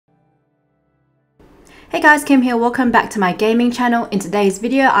Hey guys, Kim here. Welcome back to my gaming channel. In today's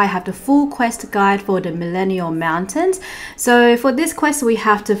video, I have the full quest guide for the Millennial Mountains. So for this quest, we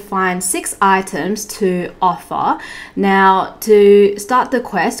have to find 6 items to offer. Now, to start the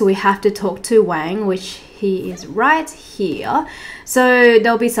quest, we have to talk to Wang, which he is right here. So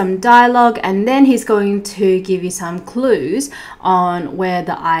there'll be some dialogue and then he's going to give you some clues on where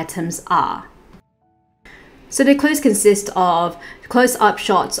the items are. So the clues consist of close-up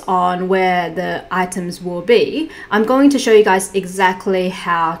shots on where the items will be. I'm going to show you guys exactly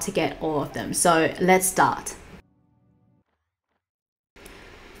how to get all of them. So let's start.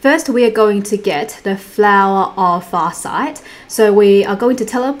 First, we are going to get the Flower of Farsight. So we are going to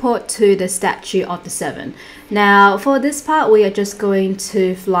teleport to the Statue of the Seven. Now, for this part, we are just going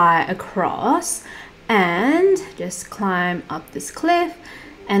to fly across and just climb up this cliff,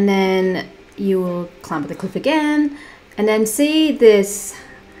 and then you will climb up the cliff again, and then see this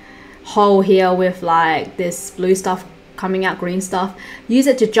hole here with like this blue stuff coming out, green stuff. Use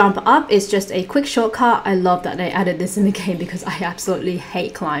it to jump up. It's just a quick shortcut. I love that they added this in the game because I absolutely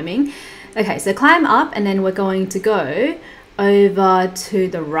hate climbing. Okay, so climb up and then we're going to go over to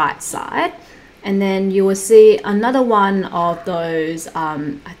the right side, and then you will see another one of those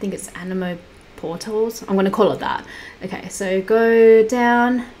I think it's animo portals. I'm going to call it that. Okay, so go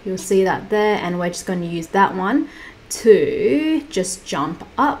down, you'll see that there, and we're just going to use that one to just jump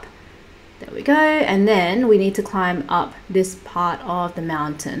up. There we go. And then we need to climb up this part of the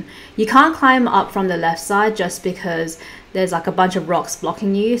mountain. You can't climb up from the left side just because there's like a bunch of rocks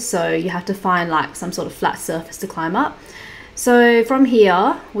blocking you, so you have to find like some sort of flat surface to climb up. So from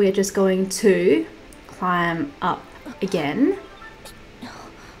here we're just going to climb up again,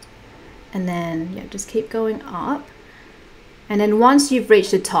 and then yeah, just keep going up. And then once you've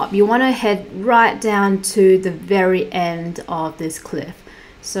reached the top, you want to head right down to the very end of this cliff.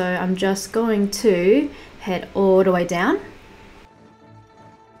 So I'm just going to head all the way down.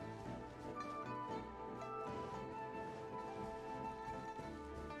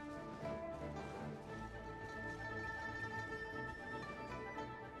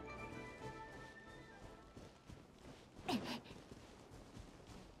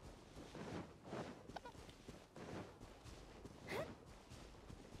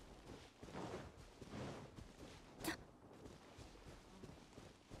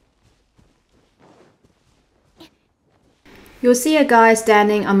 You'll see a guy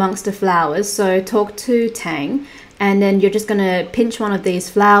standing amongst the flowers, so talk to Tang, and then you're just gonna pinch one of these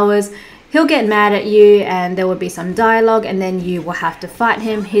flowers. He'll get mad at you and there will be some dialogue, and then you will have to fight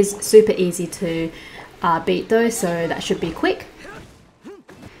him. He's super easy to beat though, so that should be quick.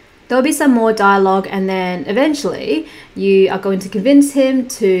 There'll be some more dialogue, and then eventually you are going to convince him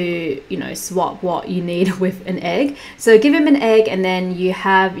to, you know, swap what you need with an egg. So give him an egg and then you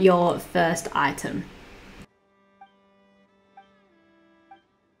have your first item.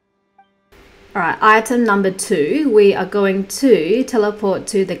 Alright, item number 2, we are going to teleport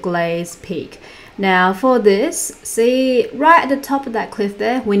to the Glaze Peak. Now for this, see right at the top of that cliff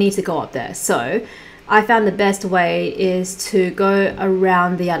there, we need to go up there. So I found the best way is to go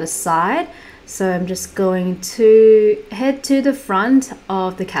around the other side. So I'm just going to head to the front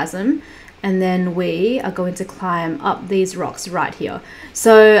of the chasm, and then we are going to climb up these rocks right here.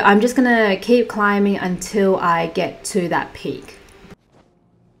 So I'm just gonna keep climbing until I get to that peak.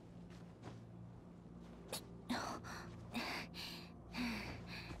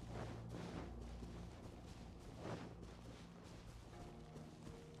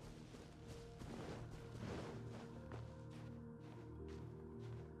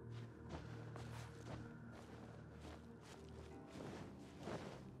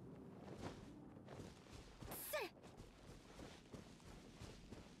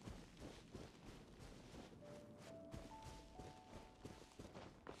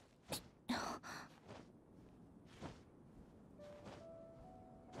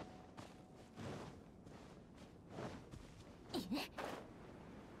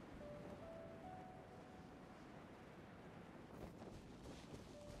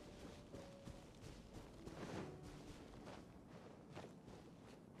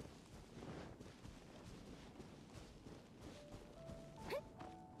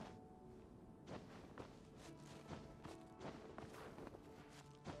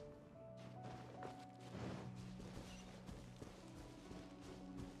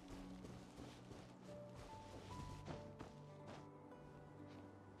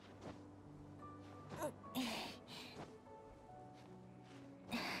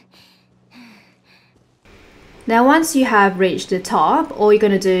 Now once you have reached the top, all you're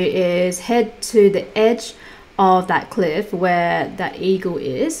going to do is head to the edge of that cliff where that eagle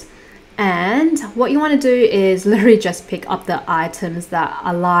is, And what you want to do is literally just pick up the items that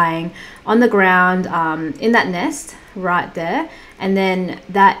are lying on the ground in that nest right there. And then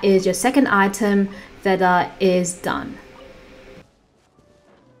that is your second item. Feather is done.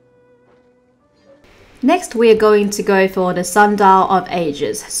 Next, we are going to go for the Sundial of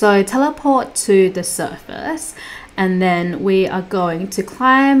Ages. So teleport to the surface, and then we are going to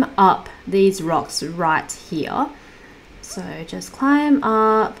climb up these rocks right here. So just climb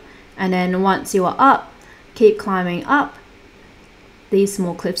up, and then once you are up, keep climbing up these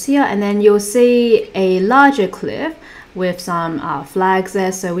small cliffs here, and then you'll see a larger cliff with some flags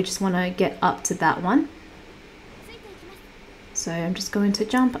there. So we just want to get up to that one. So I'm just going to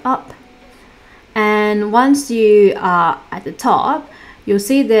jump up. And once you are at the top, you'll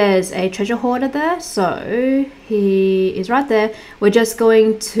see there's a treasure hoarder there. So he is right there. We're just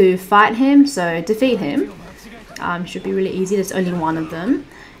going to fight him, so defeat him. Should be really easy, there's only one of them.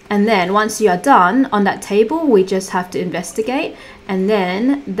 And then once you are done on that table, we just have to investigate. And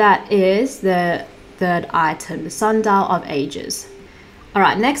then that is the third item, the Sundial of Ages.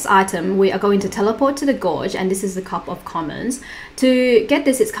 Alright, next item, we are going to teleport to the gorge, and this is the Cup of Commons. To get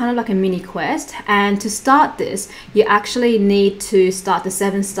this, it's kind of like a mini quest, and to start this, you actually need to start the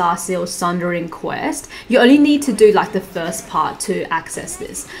 7-star seal sundering quest. You only need to do like the first part to access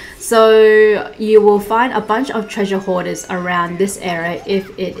this. So you will find a bunch of treasure hoarders around this area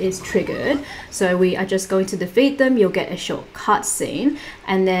if it is triggered. So we are just going to defeat them. You'll get a short cutscene,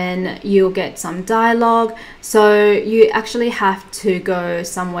 and then you'll get some dialogue. So you actually have to go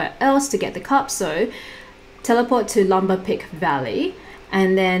somewhere else to get the cup. So teleport to Lumber Pick Valley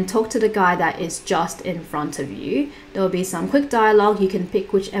and then talk to the guy that is just in front of you. There will be some quick dialogue. You can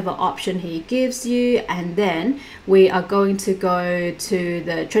pick whichever option he gives you, and then we are going to go to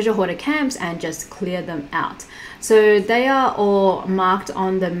the treasure hoarder camps and just clear them out. So they are all marked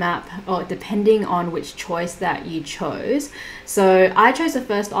on the map, or depending on which choice that you chose. So I chose the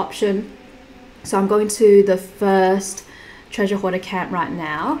first option, so I'm going to the first treasure hoarder camp right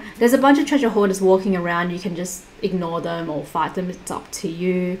now. There's a bunch of treasure hoarders walking around. You can just ignore them or fight them, it's up to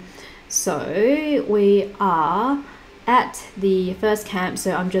you. So we are at the first camp,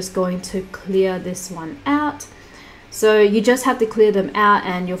 so I'm just going to clear this one out. So you just have to clear them out,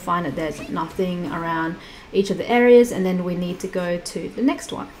 and you'll find that there's nothing around each of the areas, and then we need to go to the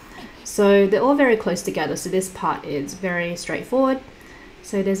next one. So they're all very close together, so this part is very straightforward.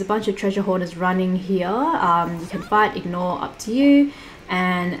 So there's a bunch of treasure hoarders running here. You can fight, ignore, up to you.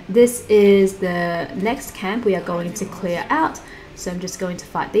 And this is the next camp we are going to clear out. So I'm just going to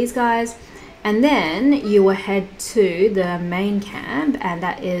fight these guys. And then you will head to the main camp, and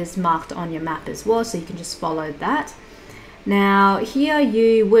that is marked on your map as well, so you can just follow that. Now here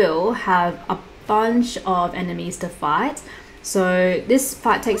you will have a bunch of enemies to fight. So this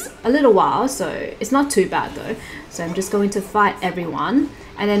fight takes a little while, so it's not too bad though. So I'm just going to fight everyone,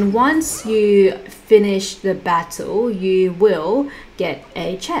 and then once you finish the battle, you will get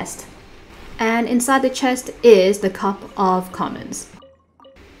a chest. And inside the chest is the Cup of Commons.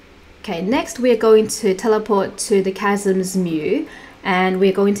 Okay, next we are going to teleport to the Chasm's Mew, and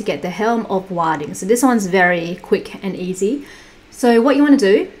we're going to get the Helm of Warding. So this one's very quick and easy. So what you want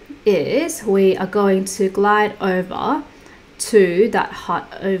to do is we are going to glide over to that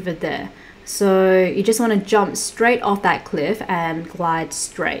hut over there. So you just want to jump straight off that cliff and glide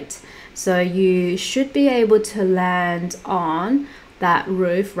straight. So you should be able to land on that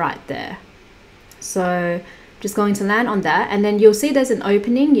roof right there. So just going to land on that, and then you'll see there's an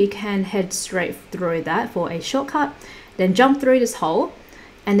opening. You can head straight through that for a shortcut, then jump through this hole,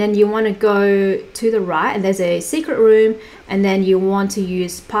 and then you want to go to the right, and there's a secret room, and then you want to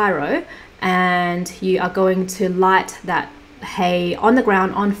use pyro, and you are going to light that hay on the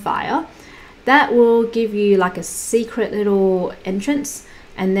ground on fire. That will give you like a secret little entrance,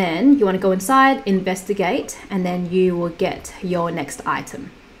 and then you want to go inside, investigate, and then you will get your next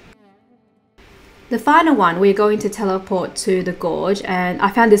item. The final one, we're going to teleport to the gorge, and I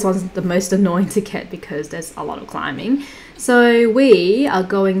found this one's the most annoying to get because there's a lot of climbing. So we are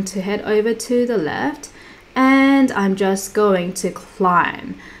going to head over to the left, and I'm just going to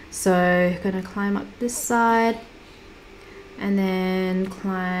climb. So I'm going to climb up this side, and then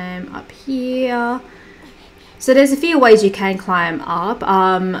climb up here. So there's a few ways you can climb up.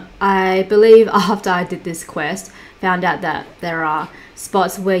 I believe after I did this quest, found out that there are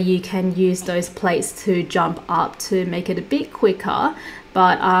spots where you can use those plates to jump up to make it a bit quicker.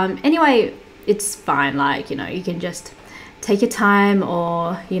 But anyway, it's fine. Like, you know, you can just take your time,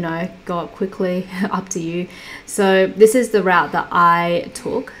 or, you know, go up quickly, up to you. So this is the route that I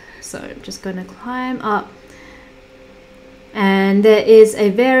took. So I'm just going to climb up And there is a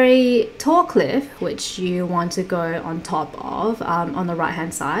very tall cliff which you want to go on top of, on the right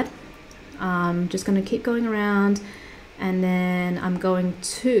hand side. I'm just going to keep going around, and then I'm going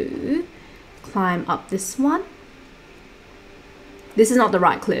to climb up this one. This is not the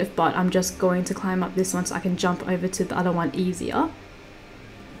right cliff, but I'm just going to climb up this one so I can jump over to the other one easier.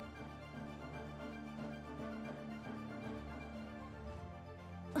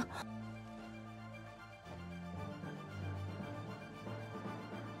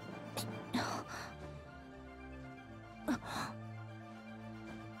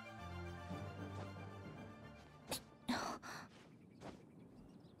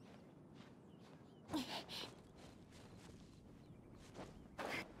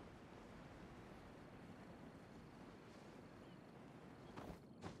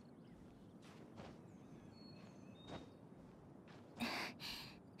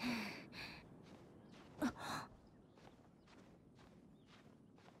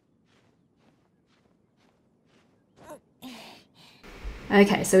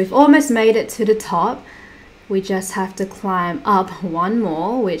 Okay, so we've almost made it to the top. We just have to climb up one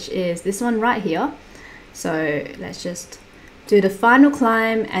more, which is this one right here. So let's just do the final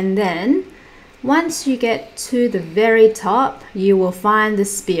climb, and then once you get to the very top, you will find the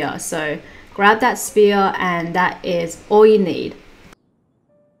spear. So grab that spear, and that is all you need.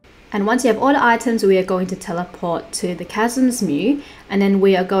 And once you have all the items, we are going to teleport to the Chasm's Mew, and then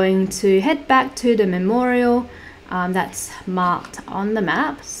we are going to head back to the memorial that's marked on the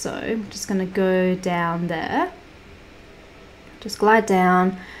map. So I'm just going to go down there, just glide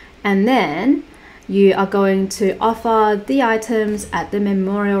down, and then you are going to offer the items at the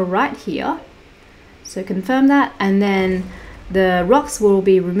memorial right here. So confirm that, and then the rocks will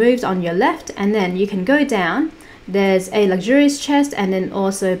be removed on your left, and then you can go down. There's a luxurious chest and then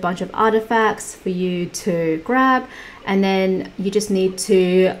also a bunch of artifacts for you to grab, and then you just need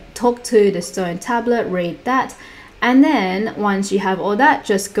to talk to the stone tablet, read that, and then once you have all that,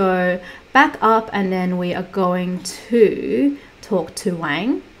 just go back up, and then we are going to talk to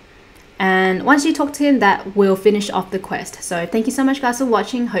Wang. And once you talk to him, that will finish off the quest. So thank you so much guys for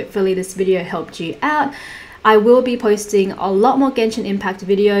watching. Hopefully this video helped you out. I will be posting a lot more Genshin Impact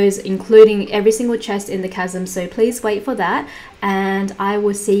videos, including every single chest in the chasm, so please wait for that, and I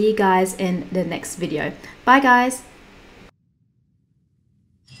will see you guys in the next video. Bye guys!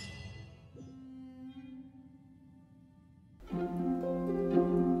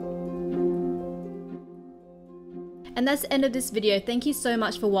 And that's the end of this video. Thank you so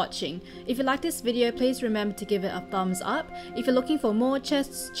much for watching. If you like this video, please remember to give it a thumbs up. If you're looking for more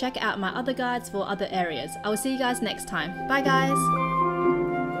chests, check out my other guides for other areas. I will see you guys next time. Bye guys!